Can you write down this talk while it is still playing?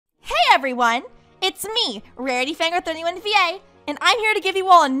everyone! It's me, RarityFangirl31VA, and I'm here to give you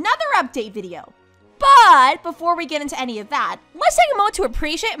all another update video. But before we get into any of that, let's take a moment to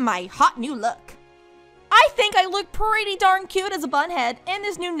appreciate my hot new look. I think I look pretty darn cute as a bunhead, and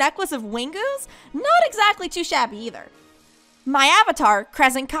this new necklace of wingoos, not exactly too shabby either. My avatar,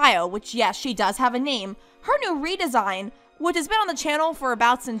 Crescent Kyo, which yes, she does have a name, her new redesign, which has been on the channel for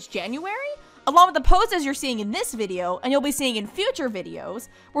about since January, along with the poses you're seeing in this video, and you'll be seeing in future videos,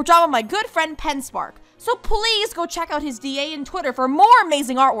 were drawn by my good friend Penspark. So please go check out his DA and Twitter for more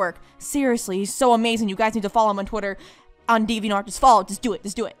amazing artwork. Seriously, he's so amazing. You guys need to follow him on Twitter, on Deviantart. Just follow, just do it,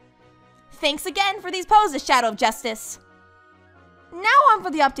 just do it. Thanks again for these poses, Shadow of Justice. Now on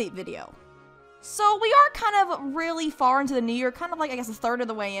for the update video. So we are kind of really far into the new year, kind of like, I guess, a third of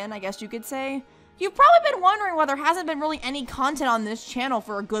the way in, I guess you could say. You've probably been wondering why there hasn't been really any content on this channel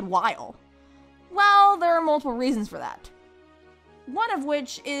for a good while. Well, there are multiple reasons for that. One of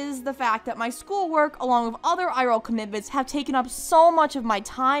which is the fact that my schoolwork, along with other IRL commitments, have taken up so much of my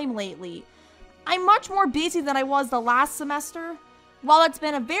time lately. I'm much more busy than I was the last semester. While it's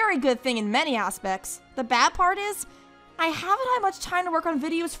been a very good thing in many aspects, the bad part is, I haven't had much time to work on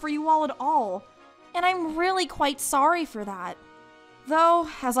videos for you all at all, and I'm really quite sorry for that. Though,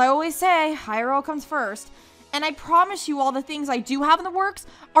 as I always say, IRL comes first. And I promise you all the things I do have in the works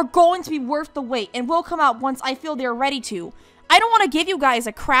are going to be worth the wait and will come out once I feel they're ready to. I don't want to give you guys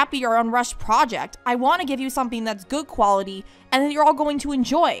a crappy or unrushed project. I want to give you something that's good quality and that you're all going to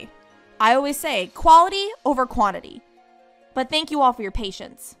enjoy. I always say quality over quantity. But thank you all for your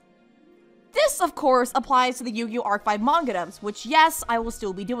patience. This, of course, applies to the Yu-Gi-Oh! Arc 5 manga dubs, which yes, I will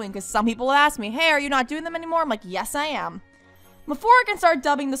still be doing because some people have asked me, hey, are you not doing them anymore? I'm like, yes, I am. Before I can start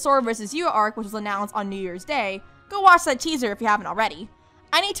dubbing the Sora vs. Yu arc, which was announced on New Year's Day, go watch that teaser if you haven't already.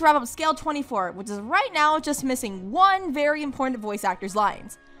 I need to wrap up Scale 24, which is right now just missing one very important voice actor's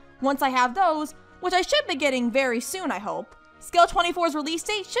lines. Once I have those, which I should be getting very soon I hope, Scale 24's release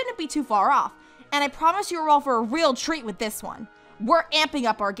date shouldn't be too far off, and I promise you are all for a real treat with this one. We're amping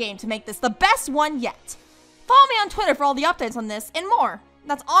up our game to make this the best one yet. Follow me on Twitter for all the updates on this and more.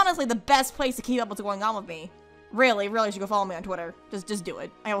 That's honestly the best place to keep up with what's going on with me. Really should go follow me on Twitter. Just do it.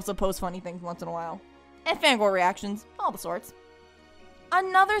 I also post funny things once in a while. And fangirl reactions, all the sorts.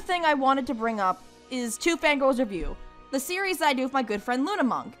 Another thing I wanted to bring up is Two Fangirls Review, the series that I do with my good friend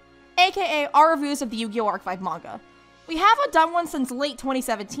Lunamong, aka our reviews of the Yu-Gi-Oh! Arc 5 manga. We haven't done one since late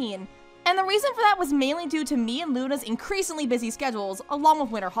 2017, and the reason for that was mainly due to me and Luna's increasingly busy schedules, along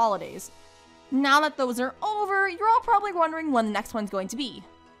with winter holidays. Now that those are over, you're all probably wondering when the next one's going to be.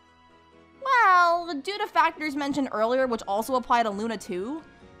 Well, due to factors mentioned earlier which also apply to Luna too,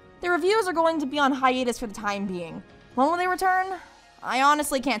 the reviews are going to be on hiatus for the time being. When will they return? I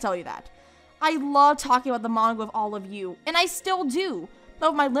honestly can't tell you that. I love talking about the manga with all of you, and I still do,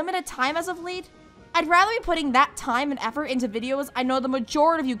 but with my limited time as of late, I'd rather be putting that time and effort into videos I know the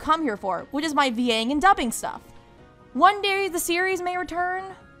majority of you come here for, which is my VAing and dubbing stuff. One day the series may return,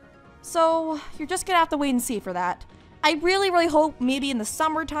 so you're just gonna have to wait and see for that. I really hope maybe in the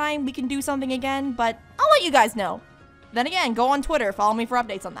summertime we can do something again, but I'll let you guys know. Then again, go on Twitter, follow me for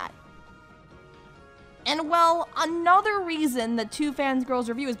updates on that. And well, another reason that Two Fangirls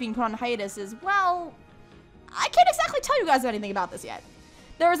Review is being put on hiatus is, well, I can't exactly tell you guys anything about this yet.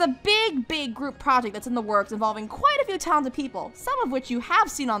 There is a big group project that's in the works involving quite a few talented people, some of which you have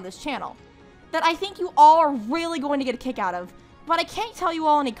seen on this channel, that I think you all are really going to get a kick out of, but I can't tell you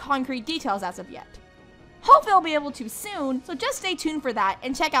all any concrete details as of yet. Hopefully I'll be able to soon, so just stay tuned for that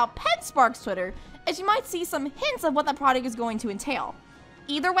and check out Penspark's Twitter as you might see some hints of what that project is going to entail.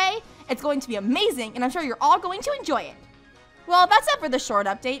 Either way, it's going to be amazing and I'm sure you're all going to enjoy it. Well, that's it for this short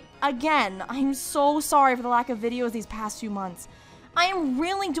update. Again, I'm so sorry for the lack of videos these past few months. I am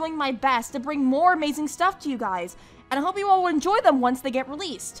really doing my best to bring more amazing stuff to you guys, and I hope you all will enjoy them once they get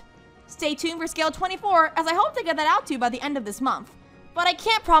released. Stay tuned for Scale 24 as I hope to get that out to you by the end of this month. But I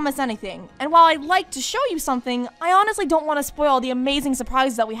can't promise anything, and while I'd like to show you something, I honestly don't want to spoil the amazing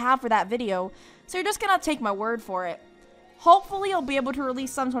surprises that we have for that video, so you're just gonna have to take my word for it. Hopefully I'll be able to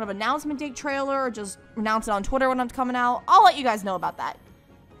release some sort of announcement date trailer, or just announce it on Twitter when it's coming out. I'll let you guys know about that.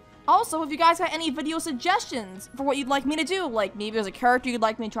 Also, if you guys got any video suggestions for what you'd like me to do, like maybe there's a character you'd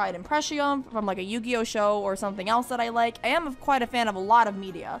like me to try an impression of from like a Yu-Gi-Oh! Show or something else that I like, I am quite a fan of a lot of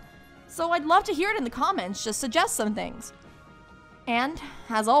media. So I'd love to hear it in the comments, just suggest some things. And,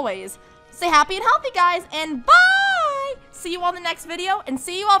 as always, stay happy and healthy, guys, and bye! See you all in the next video, and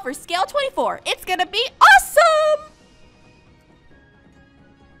see you all for Scale 24. It's gonna be awesome!